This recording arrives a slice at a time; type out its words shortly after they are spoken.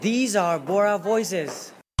These are Bora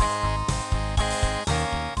Voices.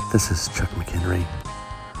 This is Chuck McHenry,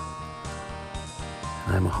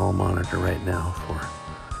 and I'm a hall monitor right now for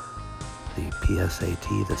the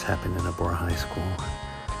PSAT that's happening in Bora High School,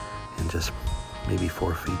 and just maybe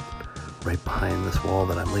 4 feet right behind this wall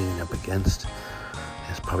that I'm leaning up against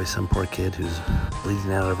is probably some poor kid who's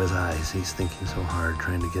bleeding out of his eyes. He's thinking so hard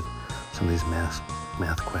trying to get some of these math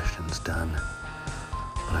questions done.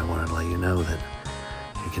 But I wanted to let you know that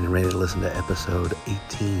you're getting ready to listen to episode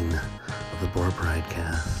 18 of the Bora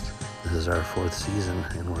Pridecast. This is our 4th season,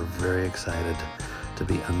 and we're very excited to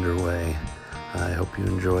be underway. I hope you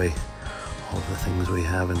enjoy all the things we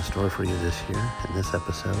have in store for you this year. In this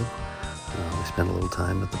episode, we spent a little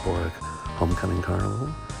time at the Bora Homecoming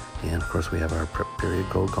Carnival, and of course we have our prep period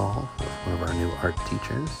go call with one of our new art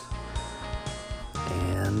teachers.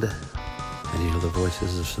 And you hear the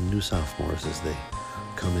voices of some new sophomores as they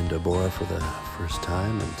come into Bora for the first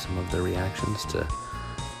time, and some of their reactions to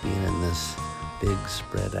being in this big,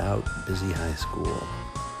 spread out, busy high school.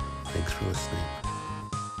 Thanks for listening.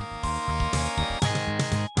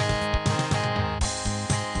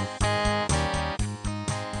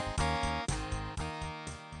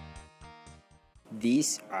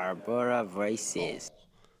 These are Bora Voices.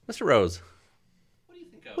 Mr. Rose,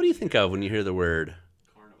 what do you think of when you hear the word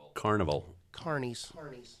carnival? Carnies.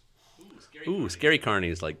 Ooh, scary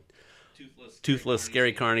carnies, like toothless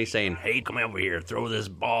scary carny saying, "Hey, come over here, throw this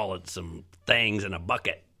ball at some things in a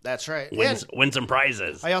bucket. That's right. Win some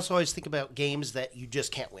prizes." I also always think about games that you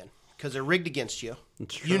just can't win because they're rigged against you.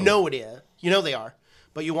 It's true. You know it is. You know they are.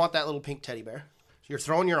 But you want that little pink teddy bear. So you're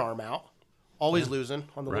throwing your arm out, always losing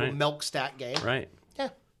on the little milk stack game. Right. Yeah.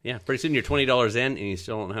 Yeah, pretty soon you're $20 in and you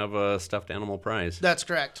still don't have a stuffed animal prize. That's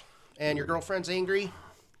correct. And your girlfriend's angry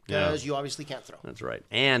because you obviously can't throw. That's right.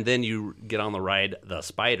 And then you get on the ride, the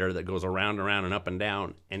spider that goes around and around and up and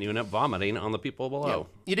down, and you end up vomiting on the people below.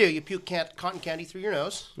 Yeah. You do. You puke cotton candy through your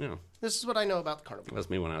nose. Yeah. This is what I know about the carnival. That was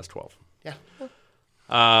me when I was 12. Yeah.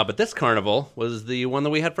 But this carnival was the one that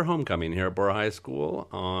we had for homecoming here at Bora High School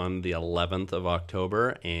on the 11th of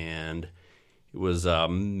October, and it was a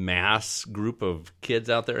mass group of kids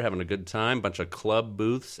out there having a good time, a bunch of club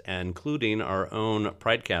booths, including our own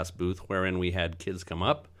Pridecast booth, wherein we had kids come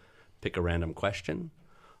up, pick a random question,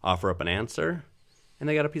 offer up an answer, and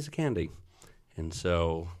they got a piece of candy. And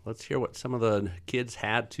so let's hear what some of the kids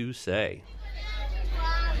had to say.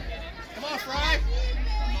 Come on, Fry.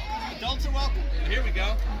 Adults are welcome. Here we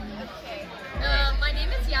go. Okay. My name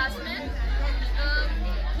is Yasmin.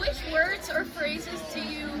 Which words or phrases do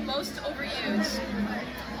you most overuse?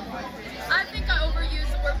 I think I overuse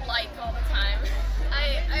the word like all the time.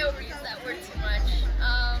 I overuse that word too much.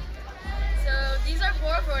 So these are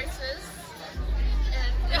Bora Voices.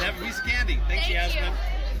 And have a piece of candy. Thanks, Yasmin.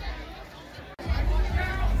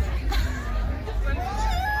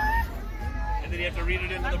 And then you have to read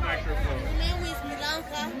it into the microphone. My name is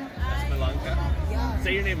Milanka. That's Milanka? Yeah.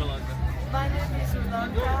 Say your name, Milanka. My name is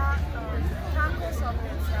Milanka. Tacos of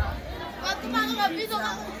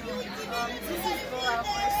pizza. This is Bora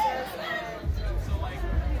Voices.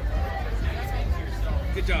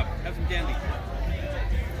 Good job. Have some candy.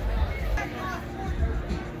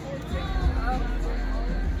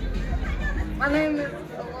 My name is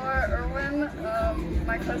Laura Irwin.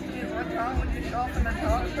 My question is, what time would you show off in the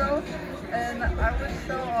talk show? And I would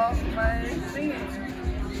show off my singing.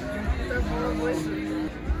 These are Bora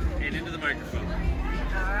Voices. And into the microphone.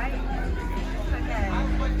 All right. Okay,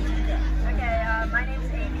 my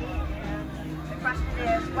name's Amy, and the question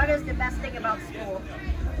is, what is the best thing about school?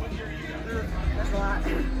 There's a lot.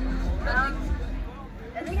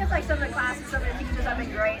 I think it's like some of the classes, some of the teachers have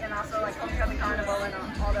been great, and also like Homecoming Carnival and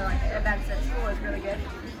all the like events at school is really good.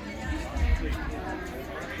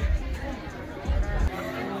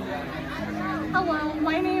 Hello,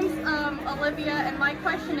 my name's Olivia, and my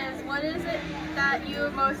question is, what is it that you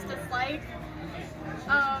most dislike?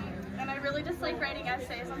 And I really dislike writing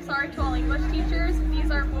essays. I'm sorry to all English teachers. These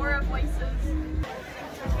are Bora Voices.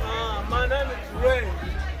 My name is Ray.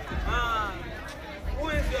 Who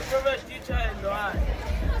is your favorite teacher and why?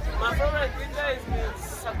 My favorite teacher is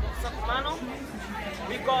Ms. Sakumano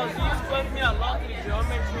because he explained me a lot with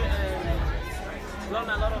geometry and learn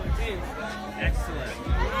a lot of things. Excellent.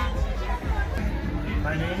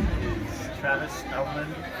 My name is Travis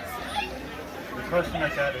Elman. The question I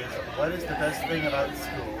got is, what is the best thing about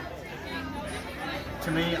school? To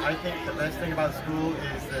me, I think the best thing about school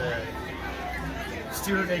is the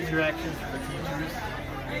student interactions with the teachers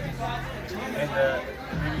and the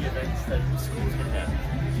community events that schools can have.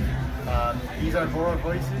 These are Bora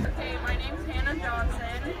Voices. Okay, my name's Hannah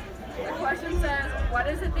Johnson. The question says, what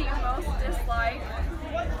is it that you most dislike?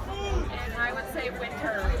 And I would say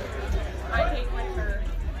winter. I hate winter.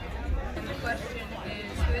 And the question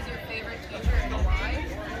is, who is your favorite teacher and why?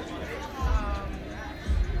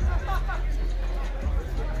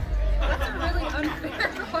 That's a really unfair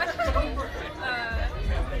question.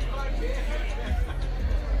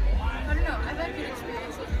 I don't know. I've had good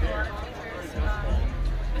experiences with a lot of teachers.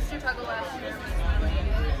 Mr. Tuggle last year was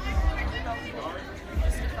really helpful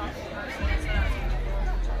just to talk to us.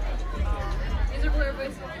 These are Blur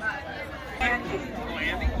Voices. Andy. Oh,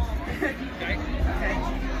 Andy? Okay.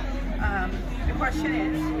 The question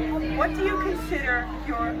is, what do you consider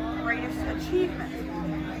your greatest achievement?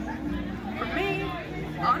 For me,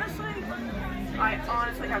 honestly, I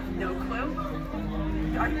honestly have no clue.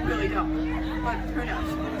 I really don't. But who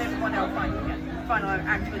knows? Maybe one day I'll find an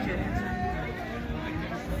actual legit answer.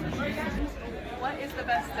 What is the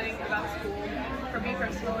best thing about school? For me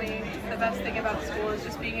personally, the best thing about school is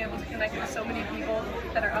just being able to connect with so many people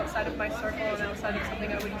that are outside of my circle and outside of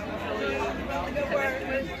something I would usually connect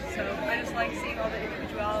with. So I just like seeing all the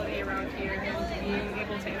individuality around here and being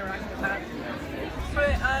able to interact with that.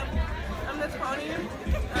 But I'm Natanya.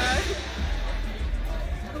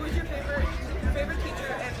 Who is your favorite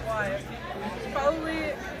teacher and why?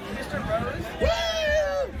 Probably Mr. Rose.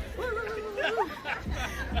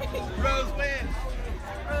 Rose wins.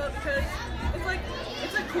 Because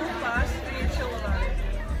it's a cool class and you're chill about it.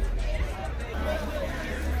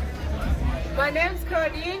 My name's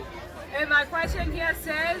Claudine, and my question here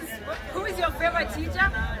says, who is your favorite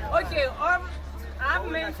teacher? Okay, I have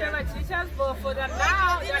many favorite teachers, but for the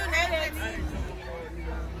now, the credits,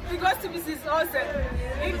 it goes to Mrs. Olsen.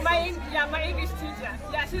 My English teacher.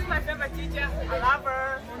 Yeah, she's my favorite teacher. I love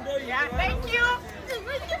her. Yeah, thank you.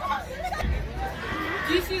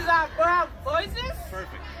 This is our Bora Voices.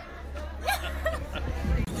 Perfect.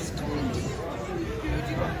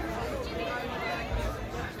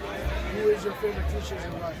 Who is your favorite teacher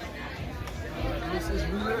and why? Mrs.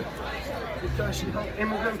 Wheeler, because she helped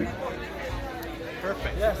immigrant people.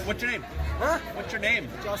 Perfect. Yes. What's your name? Huh? What's your name?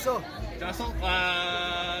 Jossel. Jossel?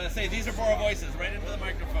 Say, these are Bora Voices, right into the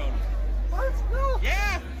microphone. What? No.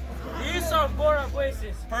 Yeah! These are Bora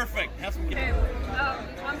Voices. Perfect. Have some Okay,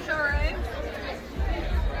 I'm Sharae.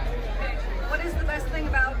 Okay, what is the best thing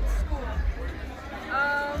about school?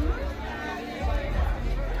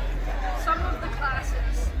 Some of the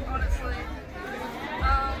classes, honestly.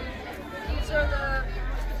 These are the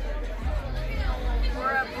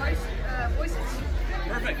Bora Voices.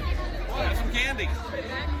 Perfect. Have some candy.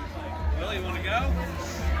 Will, you want to go?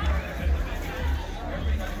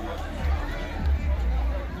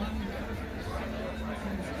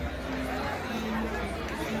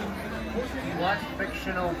 What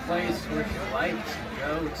fictional place would you like to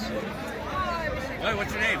go to? Wait,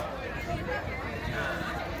 what's your name?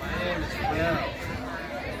 My name is Will.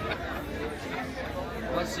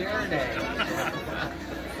 What's your name?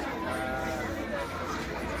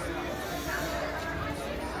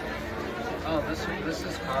 Oh, this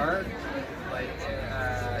is hard. Like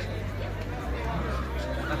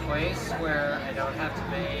a place where I don't have to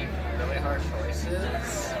make really hard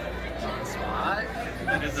choices on the spot.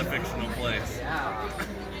 It is a fictional place. Yeah.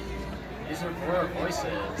 These are Bora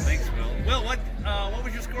Voices. Thanks, Will. Will, what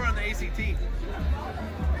was your score on the ACT? You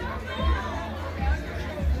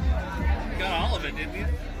got all of it, didn't you?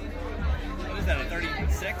 What is that, a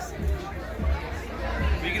 36?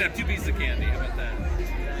 You can have 2 pieces of candy, how about that?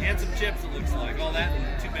 And some chips, it looks like. All that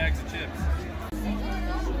and 2 bags of chips.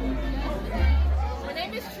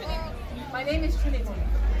 My name is Trinity.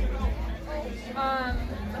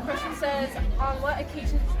 The question says, on what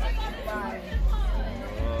occasions do you lie?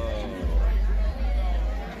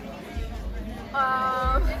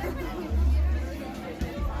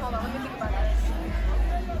 Hold on, let me think about this.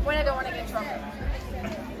 When I don't want to get in trouble.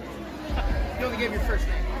 You only gave your first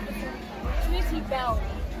name. Trinity Bell.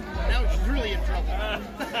 Now she's really in trouble.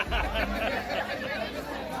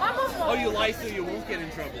 Oh, you lie so you won't get in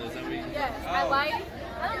trouble, is that what you... Yes, oh. I lie.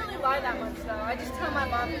 I don't really lie that much though. I just tell my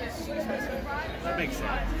mom because she trusts me. That makes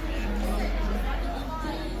sense.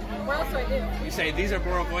 What else do I do? You say, these are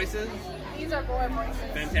Bora Voices? These are Bora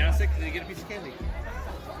Voices. Fantastic. Then you get a piece of candy.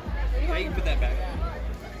 Yeah, you can put that back.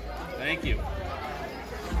 Thank you.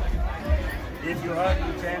 If you had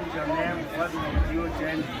to change your name, what would you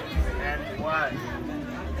change and why?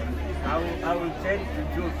 I will change to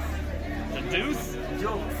Juice. The Deuce?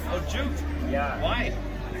 Juice. Oh, Juice? Yeah. Why?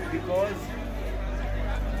 Because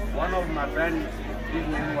one of my friends, his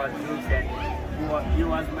name was Juice, and he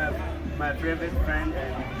was my favorite friend,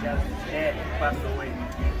 and he just passed away.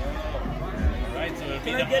 right, so it'd be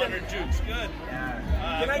Can the I get honored Jukes. Good.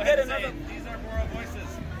 Can I get another? These are Bora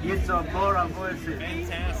Voices. It's a Bora Voices.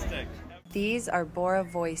 Fantastic. These are Bora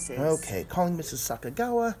Voices. Okay, calling Mrs.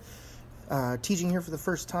 Sakagawa, teaching here for the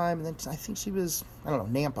first time, and then I think she was, I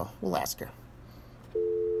don't know, Nampa. We'll ask her.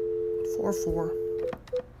 4-4.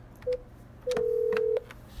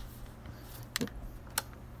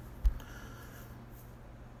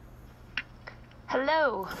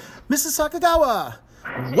 Hello. Mrs. Sakagawa,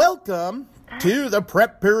 welcome to the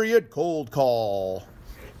prep period cold call.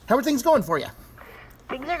 How are things going for you?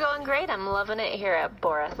 Things are going great. I'm loving it here at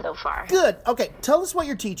Bora so far. Good. Okay, tell us what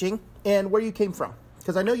you're teaching and where you came from.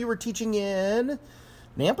 Because I know you were teaching in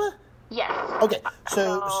Nampa? Yes. Okay,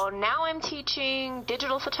 so now I'm teaching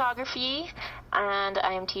digital photography, and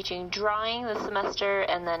I am teaching drawing this semester,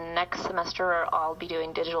 and then next semester I'll be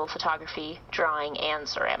doing digital photography, drawing, and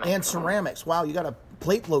ceramics. And ceramics. Wow, you got a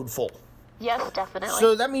plate load full. Yes, definitely.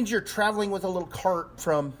 So that means you're traveling with a little cart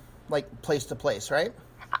from, like, place to place, right?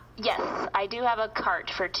 Yes, I do have a cart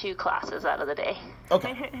for 2 classes out of the day.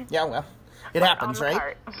 Okay. Yeah, well, it happens, right?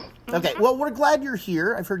 Cart. Okay, well, we're glad you're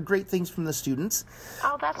here. I've heard great things from the students.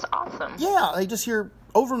 Oh, that's awesome. Yeah, I just hear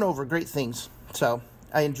over and over great things. So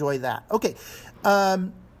I enjoy that. Okay,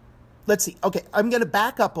 let's see. Okay, I'm going to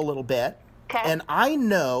back up a little bit. Okay. And I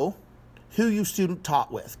know who you student taught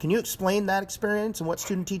with. Can you explain that experience and what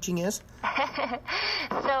student teaching is?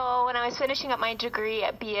 So when I was finishing up my degree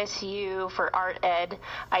at BSU for art ed,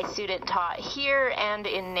 I student taught here and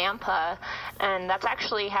in Nampa, and that's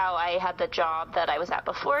actually how I had the job that I was at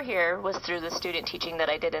before here, was through the student teaching that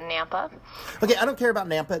I did in Nampa. Okay, I don't care about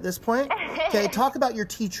Nampa at this point. Okay, talk about your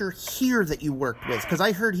teacher here that you worked with, because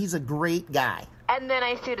I heard he's a great guy. And then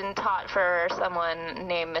I student taught for someone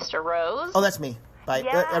named Mr. Rose. Oh, that's me. By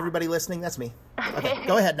Yeah. everybody listening, that's me. Okay,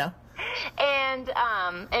 go ahead now. And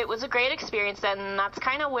it was a great experience, and that's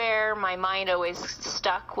kind of where my mind always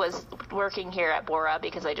stuck, was working here at Bora,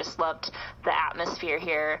 because I just loved the atmosphere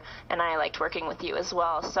here, and I liked working with you as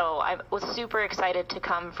well. So I was super excited to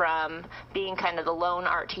come from being kind of the lone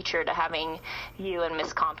art teacher to having you and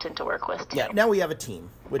Miss Compton to work with too. Yeah, now we have a team,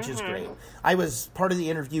 which is great. I was part of the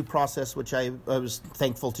interview process, which I was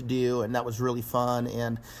thankful to do, and that was really fun.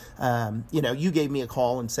 And, you gave me a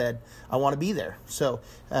call and said, I want to be there. So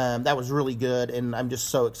that was really good, and I'm just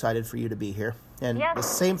so excited for you to be here. And Yes. the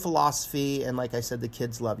same philosophy, and like I said, the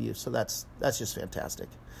kids love you, so that's just fantastic.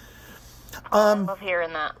 I love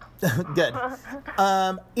hearing that. Good.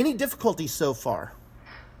 Any difficulties so far?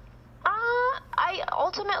 I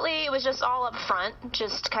ultimately, it was just all up front,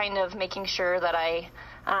 just kind of making sure that I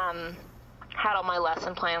had all my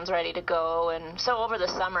lesson plans ready to go. And so over the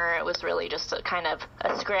summer, it was really just a kind of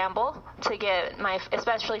a scramble to get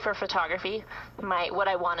especially for photography, what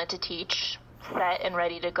I wanted to teach set and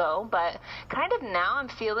ready to go. But kind of now I'm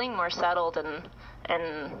feeling more settled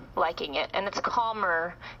and liking it. And it's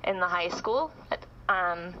calmer in the high school.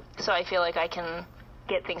 So I feel like I can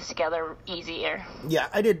get things together easier. Yeah,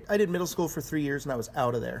 I did middle school for 3 years, and I was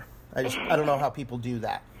out of there. I don't know how people do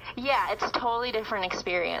that. Yeah, it's a totally different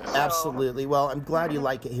experience. So. Absolutely. Well, I'm glad you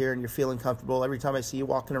like it here and you're feeling comfortable. Every time I see you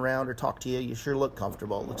walking around or talk to you, you sure look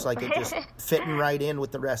comfortable. It looks like it just fitting right in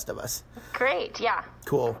with the rest of us. Great, yeah.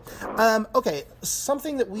 Cool. Okay,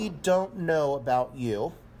 something that we don't know about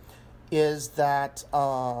you is that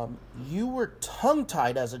you were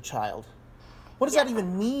tongue-tied as a child. What does that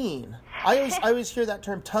even mean? I always hear that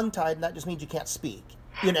term tongue-tied, and that just means you can't speak.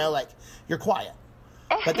 Like you're quiet.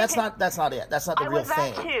 But that's not it. That's not the real thing. I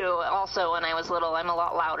was that too. Also, when I was little, I'm a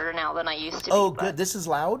lot louder now than I used to. Oh, good. This is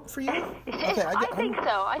loud for you? Okay, I think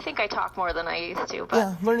so. I think I talk more than I used to. But.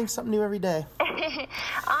 Yeah, learning something new every day.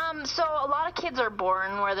 So a lot of kids are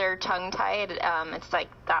born where they're tongue-tied. It's like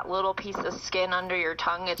that little piece of skin under your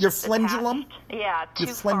tongue. It's your just flangellum? Attached. Yeah, too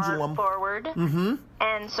far forward. Mm-hmm.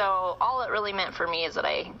 And so all it really meant for me is that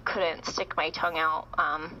I couldn't stick my tongue out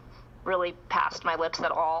really past my lips at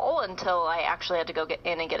all until I actually had to go get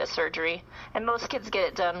in and get a surgery. And most kids get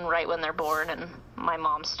it done right when they're born, and my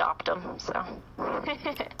mom stopped them. So.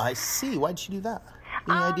 I see. Why'd she do that?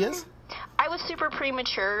 Any ideas? I was super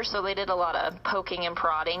premature, so they did a lot of poking and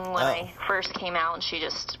prodding when I first came out, and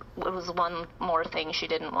it was one more thing she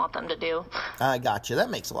didn't want them to do. I gotcha. That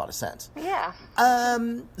makes a lot of sense. Yeah.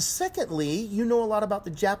 Secondly, you know a lot about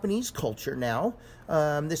the Japanese culture now.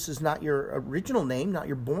 This is not your original name, not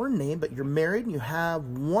your born name, but you're married and you have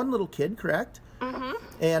one little kid, correct? Mm-hmm.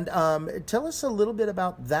 And tell us a little bit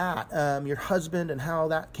about that, your husband and how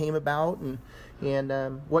that came about,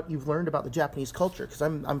 and what you've learned about the Japanese culture, because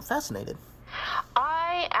I'm fascinated.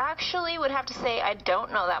 I I actually would have to say I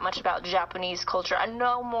don't know that much about Japanese culture. I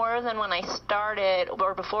know more than when I started,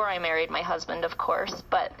 or before I married my husband, of course,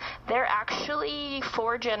 but they're actually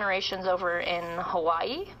 4 generations over in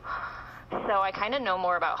Hawaii. So I kind of know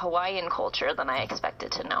more about Hawaiian culture than I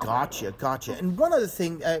expected to know. Gotcha. And one other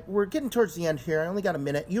thing, we're getting towards the end here. I only got a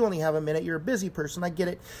minute. You only have a minute. You're a busy person. I get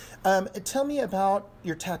it. Tell me about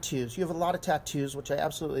your tattoos. You have a lot of tattoos, which I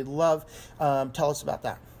absolutely love. Tell us about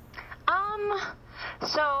that.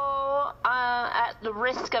 So, at the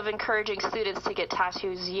risk of encouraging students to get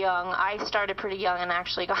tattoos young, I started pretty young and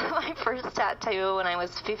actually got my first tattoo when I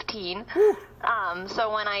was 15.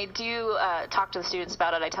 So when I do talk to the students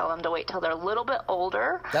about it, I tell them to wait till they're a little bit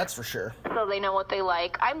older. That's for sure. So they know what they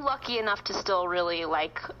like. I'm lucky enough to still really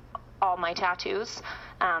like all my tattoos,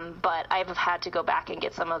 but I've had to go back and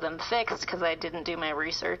get some of them fixed because I didn't do my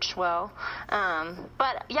research well.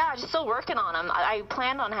 But yeah, I'm still working on them. I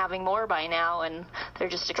planned on having more by now, and they're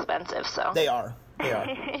just expensive. So They are.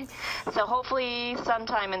 So hopefully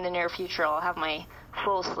sometime in the near future I'll have my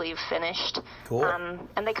full sleeve finished. Cool.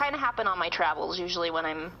 And they kind of happen on my travels. Usually when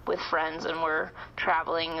I'm with friends and we're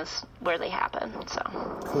traveling is where they happen. So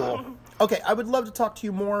Cool. Okay, I would love to talk to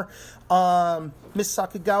you more. Miss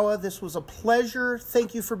Sakugawa, this was a pleasure.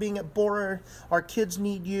 Thank you for being at Bora. Our kids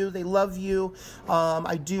need you. They love you.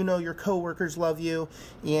 I do know your coworkers love you,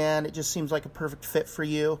 and it just seems like a perfect fit for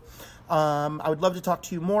you. I would love to talk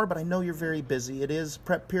to you more, but I know you're very busy. It is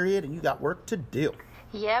prep period, and you got work to do.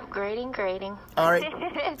 Yep, grading. All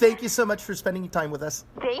right. Thank you so much for spending your time with us.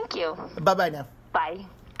 Thank you. Bye-bye now. Bye.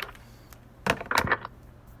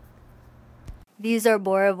 These are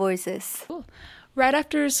Bora Voices. Cool. Right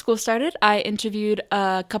after school started, I interviewed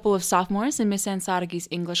a couple of sophomores in Miss Ansaragi's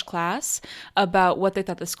English class about what they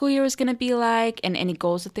thought the school year was going to be like and any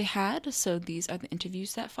goals that they had. So these are the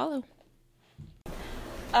interviews that follow.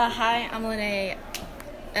 Hi, I'm Lene.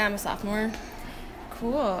 I'm a sophomore.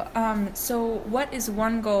 Cool. So what is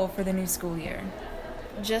one goal for the new school year?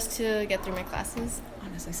 Just to get through my classes.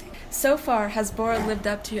 Honestly. So far, has Bora lived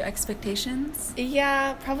up to your expectations?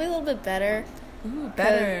 Yeah, probably a little bit better. Ooh,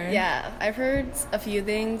 better. Yeah, I've heard a few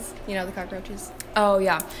things. You know, the cockroaches. Oh,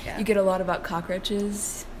 yeah. You get a lot about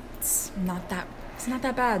cockroaches. It's not that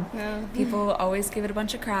bad. No. People always give it a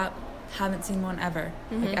bunch of crap. Haven't seen one ever.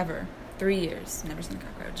 Mm-hmm. Like, ever. 3 years. Never seen a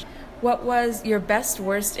cockroach. What was your best,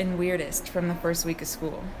 worst, and weirdest from the first week of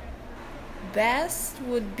school? Best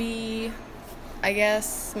would be, I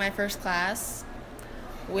guess, my first class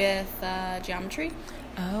with geometry.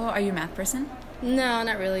 Oh, are you a math person? No,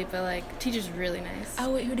 not really, but, like, teacher's really nice.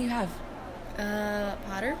 Oh, wait, who do you have?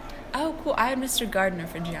 Potter. Oh, cool. I had Mr. Gardner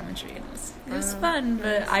for geometry. It was fun,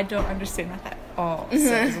 but I don't understand math at all, so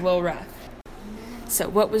it was a little rough. So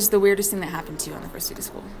what was the weirdest thing that happened to you on the first week of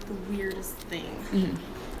school? The weirdest thing? Mm-hmm.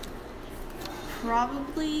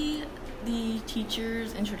 Probably the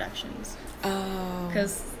teachers' introductions. Oh.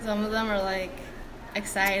 Because some of them are, like,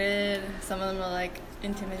 excited. Some of them are, like,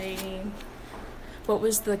 intimidating. What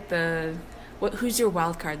was, like, who's your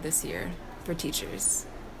wild card this year for teachers?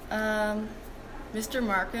 Mr.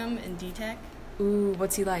 Markham in D-Tech. Ooh,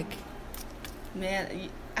 what's he like? Man,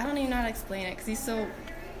 I don't even know how to explain it because he's so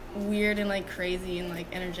weird and, like, crazy and, like,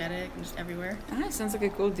 energetic and just everywhere. Ah, sounds like a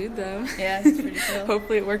cool dude, though. Yeah, he's pretty cool.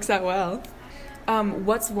 Hopefully it works out well.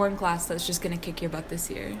 What's one class that's just going to kick your butt this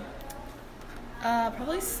year?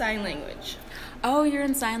 Probably sign language. Oh, you're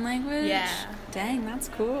in sign language? Yeah. Dang, that's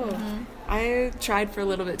cool. Mm-hmm. I tried for a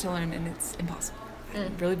little bit to learn, and it's impossible.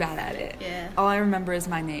 I'm really bad at it. Yeah. All I remember is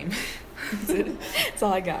my name. That's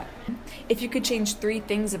all I got. If you could change 3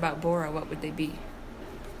 things about Bora, what would they be?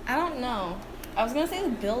 I don't know. I was going to say the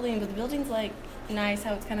building, but the building's, like, nice,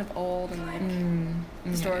 how it's kind of old and,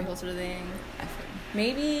 like, historical sort of thing.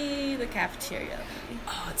 Maybe the cafeteria.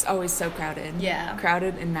 Oh, it's always so crowded. Yeah.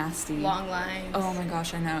 Crowded and nasty. Long lines. Oh my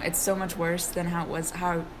gosh, I know. It's so much worse than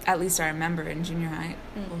how at least I remember in junior high.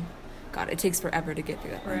 Oh, God, it takes forever to get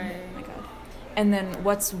through that one. Right. Oh my God. And then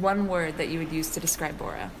what's one word that you would use to describe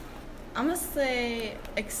Bora? I'm going to say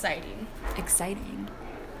exciting. Exciting.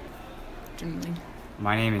 Genuinely.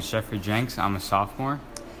 My name is Jeffrey Jenks. I'm a sophomore.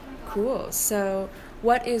 Cool. So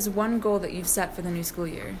what is one goal that you've set for the new school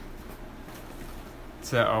year?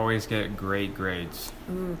 To always get great grades.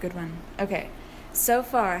 Ooh, good one. Okay. So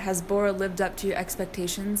far, has Bora lived up to your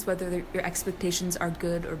expectations, whether your expectations are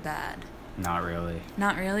good or bad? Not really.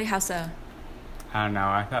 Not really? How so? I don't know.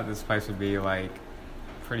 I thought this place would be, like,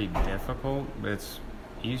 pretty difficult, but it's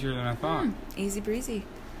easier than I thought. Easy breezy.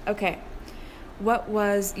 Okay. What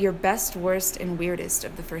was your best, worst, and weirdest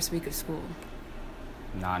of the first week of school?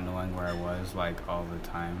 Not knowing where I was, like, all the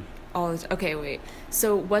time. Okay, wait.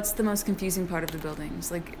 So what's the most confusing part of the buildings?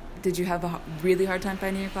 Like, Did you have a really hard time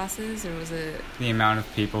finding your classes, or was it... The amount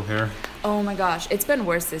of people here. Oh my gosh, it's been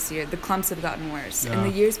worse this year. The clumps have gotten worse. Yeah. In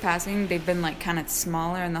the years passing, they've been like kind of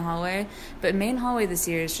smaller in the hallway, but main hallway this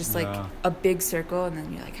year is just like a big circle, and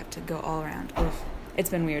then you like have to go all around. Oof.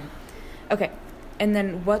 It's been weird. Okay, and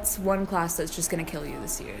then what's one class that's just gonna kill you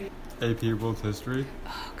this year? AP World History.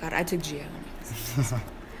 Oh God, I took Geo.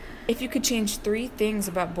 If you could change 3 things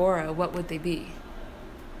about Bora, what would they be?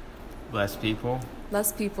 Less people.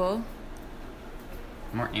 Less people.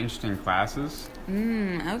 More interesting classes.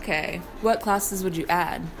 Okay. What classes would you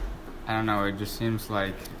add? I don't know, it just seems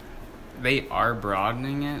like they are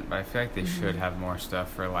broadening it, but I feel like they should have more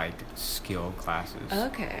stuff for like skill classes.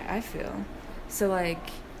 Okay, I feel. So like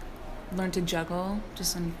learn to juggle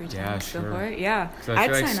just on your free time. Yeah, Go sure. for it. Yeah. So I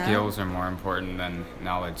feel like sign skills up. are more important than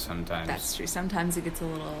knowledge sometimes. That's true. Sometimes it gets a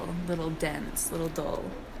little dense, a little dull.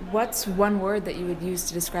 What's one word that you would use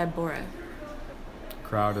to describe Bora?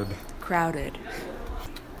 Crowded. Crowded.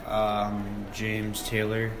 James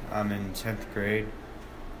Taylor. I'm in 10th grade.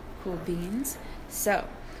 Cool beans. So,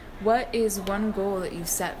 what is one goal that you've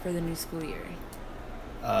set for the new school year?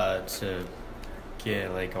 To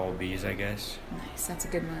get like all B's, I guess. Nice, that's a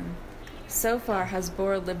good one. So far, has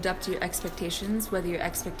Bora lived up to your expectations, whether your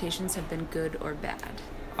expectations have been good or bad?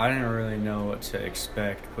 I didn't really know what to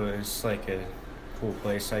expect, but it's like a cool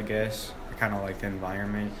place, I guess. I kind of like the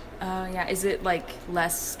environment. Yeah. Is it like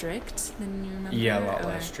less strict than you remember? Yeah, a lot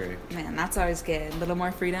less strict. Man, that's always good. A little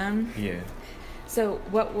more freedom. Yeah. So,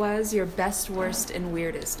 what was your best, worst, and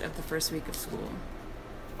weirdest of the first week of school?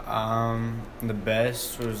 The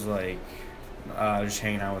best was like just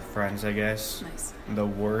hanging out with friends, I guess. Nice. The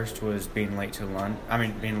worst was being late to lunch.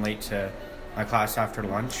 Being late to my class after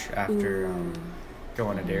lunch after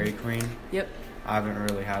going to Dairy Queen. Yep. I haven't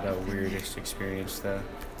really had a weirdest experience though.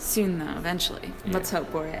 Soon though, eventually. Yeah. Let's hope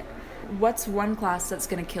for it. What's one class that's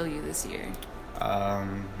gonna kill you this year?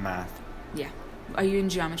 Math. Yeah. Are you in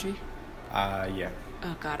geometry? Yeah.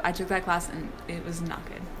 Oh God, I took that class and it was not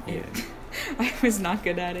good. Yeah. I was not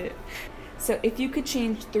good at it. So if you could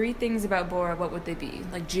change 3 things about Bora, what would they be?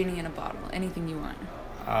 Like genie in a bottle, anything you want.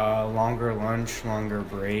 Longer lunch, longer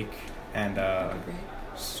break, and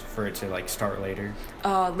for it to like start later.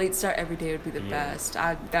 Late start every day would be the best.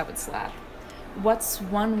 That would slap. What's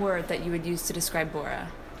one word that you would use to describe Bora?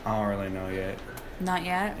 I don't really know yet. Not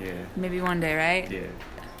yet? Yeah. Maybe one day, right? Yeah.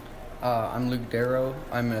 I'm Luke Darrow.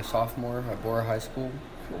 I'm a sophomore at Bora High School.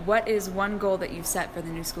 What is one goal that you've set for the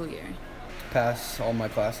new school year? Pass all my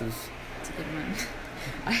classes. That's a good one.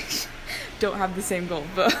 I don't have the same goal,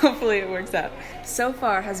 but hopefully it works out. So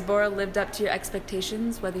far, has Bora lived up to your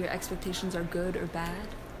expectations, whether your expectations are good or bad?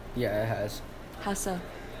 Yeah, it has. How so?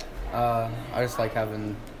 I just like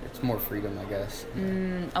it's more freedom, I guess.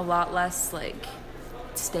 A lot less, like,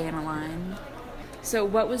 stay in a line. So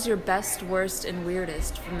what was your best, worst, and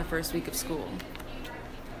weirdest from the first week of school?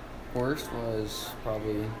 Worst was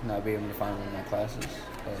probably not being able to find one of my classes.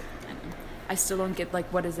 But I still don't get,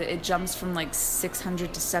 like, what is it? It jumps from, like,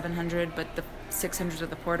 600 to 700, but the 600 are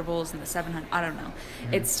the portables and the 700, I don't know.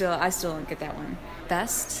 I still don't get that one.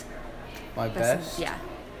 Best? My best? Yeah.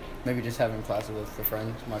 Maybe just having classes with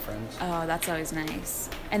my friends. Oh, that's always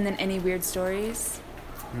nice. And then any weird stories?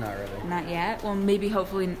 Not really. Not yet? Well, maybe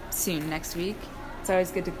hopefully soon, next week. It's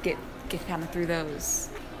always good to get kind of through those.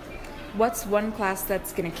 What's one class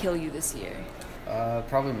that's going to kill you this year?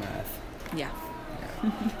 Probably math. Yeah.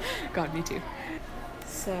 God, me too.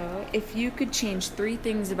 So, if you could change 3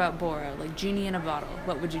 things about Bora, like genie in a bottle,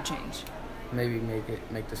 what would you change? Maybe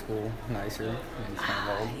make the school nicer. It's kind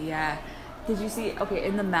of old. Yeah. Did you see,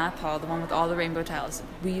 in the math hall, the one with all the rainbow tiles,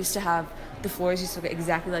 we used to have, the floors used to look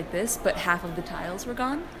exactly like this, but half of the tiles were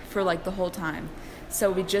gone for like the whole time. So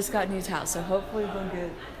we just got new tiles, so hopefully we'll get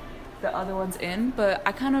the other ones in, but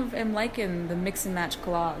I kind of am liking the mix and match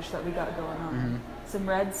collage that we got going on. Some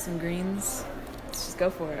reds, some greens. Let's just go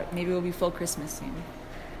for it. Maybe we'll be full Christmas soon.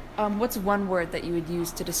 What's one word that you would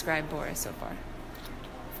use to describe Bora so far?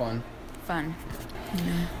 Fun. Fun.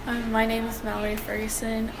 My name is Mallory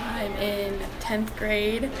Ferguson. I'm in 10th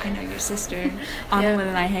grade. I know your sister. Annalyn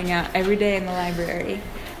and I hang out every day in the library.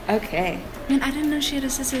 Okay. Man, I didn't know she had a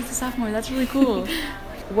sister that's a sophomore. That's really cool.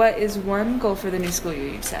 What is one goal for the new school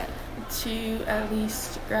year you've set? To at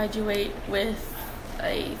least graduate with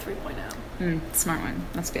a 3.0. Smart one.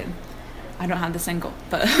 That's good. I don't have the same goal,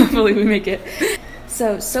 but hopefully we make it.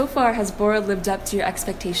 So far, has Bora lived up to your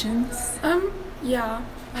expectations? Yeah.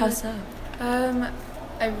 How so?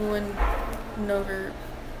 Everyone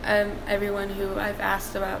who I've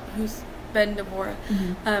asked about who's been to Bora,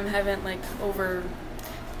 haven't like over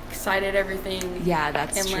excited everything. Yeah,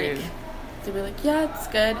 that's and true. Like, they'd be like, yeah, it's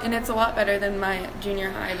good. And it's a lot better than my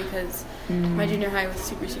junior high because my junior high was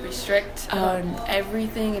super, super strict about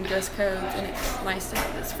everything and dress codes, and it's nice to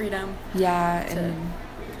have this freedom. Yeah, and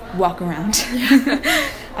walk around.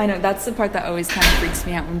 I know, that's the part that always kind of freaks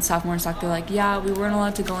me out when sophomores talk. They're like, yeah, we weren't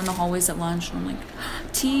allowed to go in the hallways at lunch. And I'm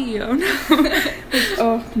like, tea, oh no. Like,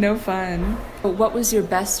 oh, no fun. But what was your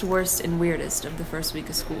best, worst, and weirdest of the first week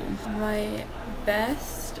of school? My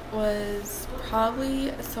best was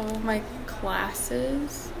probably some of my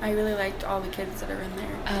classes. I really liked all the kids that are in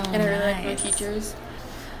there. And I really liked my teachers.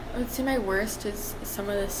 I would say my worst is some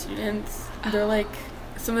of the students. They're like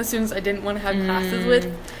some of the students I didn't want to have classes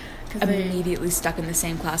with. Immediately stuck in the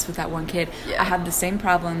same class with that one kid. I have the same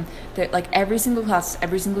problem that like every single class,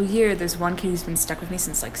 every single year, there's one kid who's been stuck with me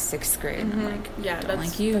since like 6th grade. And I'm like, don't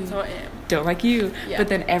like you. That's how I am. Don't like you. Yeah. But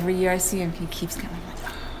then every year I see him, he keeps coming. I'm like,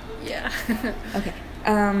 oh. Yeah. Okay.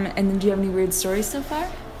 And then do you have any weird stories so far?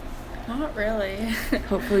 Not really.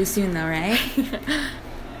 Hopefully soon though, right?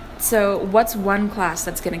 So what's one class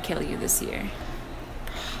that's going to kill you this year?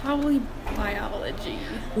 Probably biology.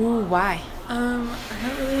 Ooh, why? I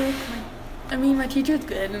don't really like my teacher's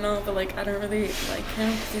good and all, but like I don't really like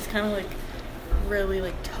him because he's kind of like really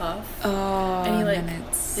like tough. Oh, and he like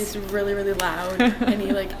is really, really loud and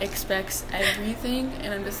he like expects everything,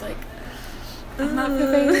 and I'm just like, I'm not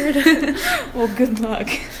prepared. Well, good luck.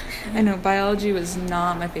 I know biology was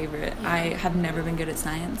not my favorite. I have never been good at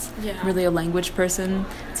science. Yeah. I'm really a language person.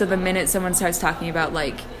 So the minute someone starts talking about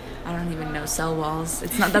like, I don't even know, cell walls,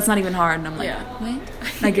 that's not even hard, and I'm like, what?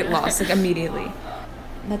 I get lost like immediately.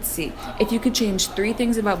 Let's see. If you could change 3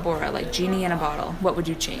 things about Bora, like genie in a bottle, what would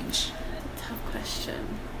you change? Tough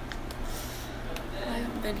question. I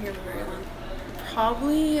haven't been here very long.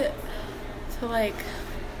 Probably to like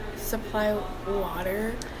supply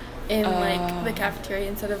water in like the cafeteria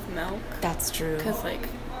instead of milk. That's true. Because like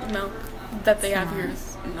milk that they have here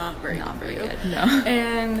is not very good. No.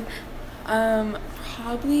 And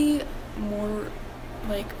probably more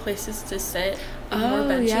like places to sit and more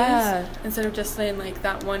benches instead of just in like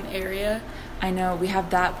that one area. I know, we have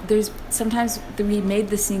that. There's sometimes we made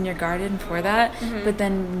the senior garden for that, but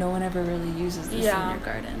then no one ever really uses the senior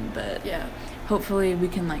garden. But hopefully we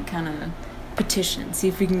can like kind of petition, see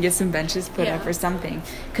if we can get some benches put up or something,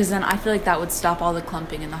 because then I feel like that would stop all the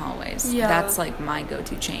clumping in the hallways. That's like my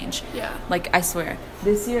go-to change. Like I swear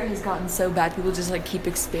this year has gotten so bad, people just like keep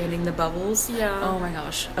expanding the bubbles. Oh my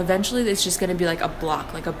gosh, eventually it's just gonna be like a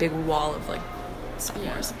block, like a big wall of like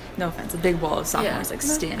sophomores. No offense, a big wall of sophomores like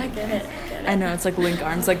standing. I get it. I know, it's like link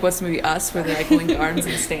arms, like what's the movie Us, where they like link arms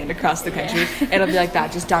and stand across the country. It'll be like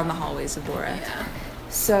that, just down the hallways of Bora.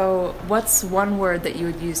 So, what's one word that you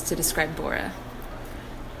would use to describe Bora?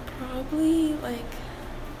 Probably, like,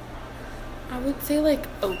 I would say, like,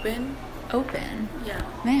 open. Open? Yeah.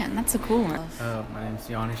 Man, that's a cool one. My name's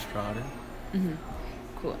Yanni Strada.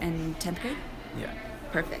 Cool. And 10th grade? Yeah.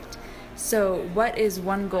 Perfect. So, what is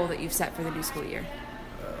one goal that you've set for the new school year?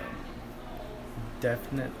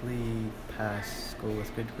 Definitely pass school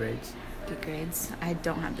with good grades. Good grades. I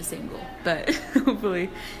don't have the same goal, but hopefully.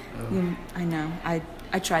 I know.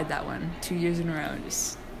 I tried that one 2 years in a row. It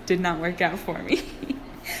just did not work out for me.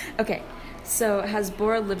 Okay, so has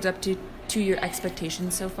Bora lived up to your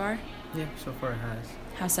expectations so far? Yeah, so far it has.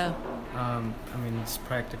 How so? I mean, it's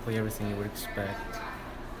practically everything you would expect.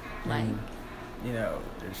 Like? You know,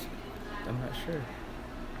 I'm not sure.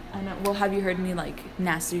 I know. Well, have you heard any, like,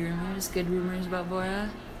 nasty rumors, good rumors about Bora?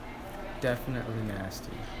 Definitely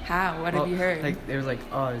nasty. How? What have you heard? Like, they were like,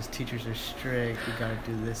 oh, his teachers are strict, you gotta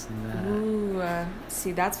do this and that. Ooh,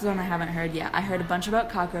 see, that's one I haven't heard yet. I heard a bunch about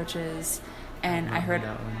cockroaches, and I heard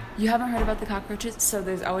that one. You haven't heard about the cockroaches? So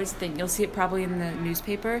there's always a thing. You'll see it probably in the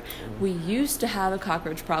newspaper. We used to have a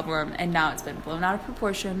cockroach problem, and now it's been blown out of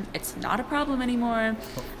proportion. It's not a problem anymore.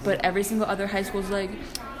 But every single other high school is like,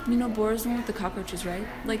 you know, Bora's the one with the cockroaches, right?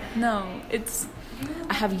 Like, no, it's...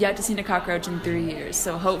 I have yet to see a cockroach in 3 years,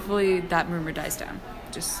 so hopefully that rumor dies down.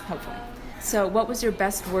 Just hopefully. So what was your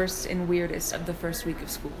best, worst, and weirdest of the first week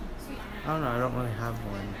of school? I don't know. I don't really have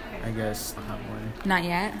one. I guess I'll have one. Not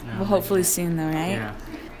yet? No, well, hopefully soon, though, right? Yeah.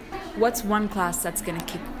 What's one class that's going to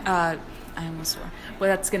kick... I almost swore. Well,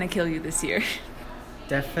 that's going to kill you this year?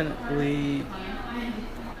 Definitely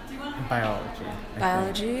biology.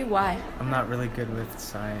 Biology? Why? I'm not really good with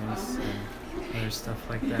science and other stuff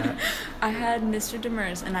like that. I had Mr.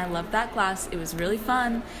 Demers, and I loved that class. It was really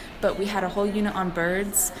fun, but we had a whole unit on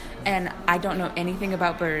birds, and I don't know anything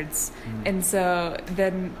about birds. And so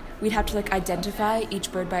then we'd have to, like, identify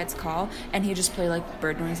each bird by its call, and he'd just play, like,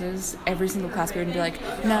 bird noises every single class period and be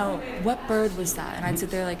like, no, what bird was that? And I'd sit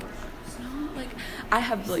there like, no, like, I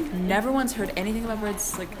have like never once heard anything about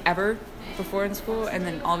birds like ever before in school, and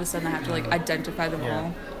then all of a sudden I have to like identify them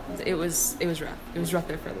all. It was rough. It was rough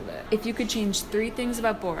there for a little bit. If you could change 3 things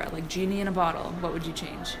about Bora, like genie in a bottle, what would you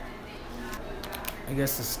change? I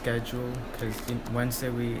guess the schedule, because Wednesday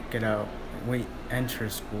we enter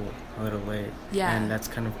school a little late. Yeah. And that's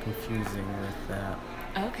kind of confusing with that.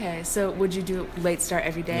 Okay, so would you do late start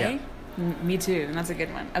every day? Yeah. Me too, and that's a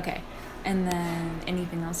good one. Okay, and then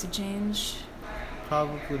anything else you change?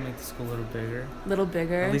 Probably make the school a little bigger. Little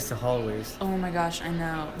bigger? At least the hallways. Oh my gosh, I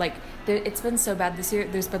know. Like, it's been so bad this year.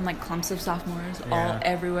 There's been like clumps of sophomores all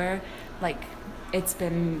everywhere. Like, it's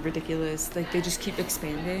been ridiculous. Like, they just keep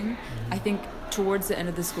expanding. I think towards the end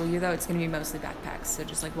of the school year, though, it's going to be mostly backpacks. So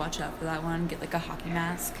just like watch out for that one. Get like a hockey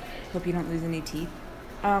mask. Hope you don't lose any teeth.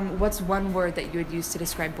 What's one word that you would use to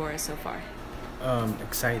describe Bora so far?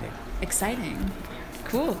 Exciting. Exciting.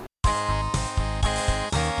 Cool.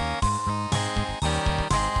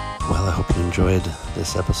 Well, I hope you enjoyed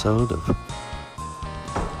this episode of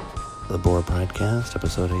the Bora Pridecast,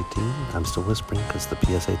 episode 18. I'm still whispering because the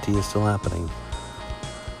PSAT is still happening.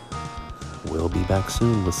 We'll be back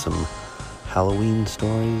soon with some Halloween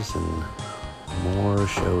stories and more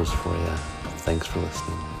shows for you. Thanks for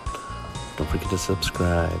listening. Don't forget to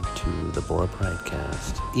subscribe to the Bora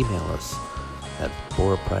Pridecast. Email us at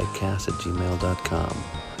borapridecast@gmail.com.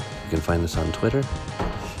 You can find us on Twitter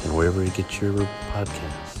and wherever you get your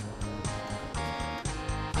podcasts.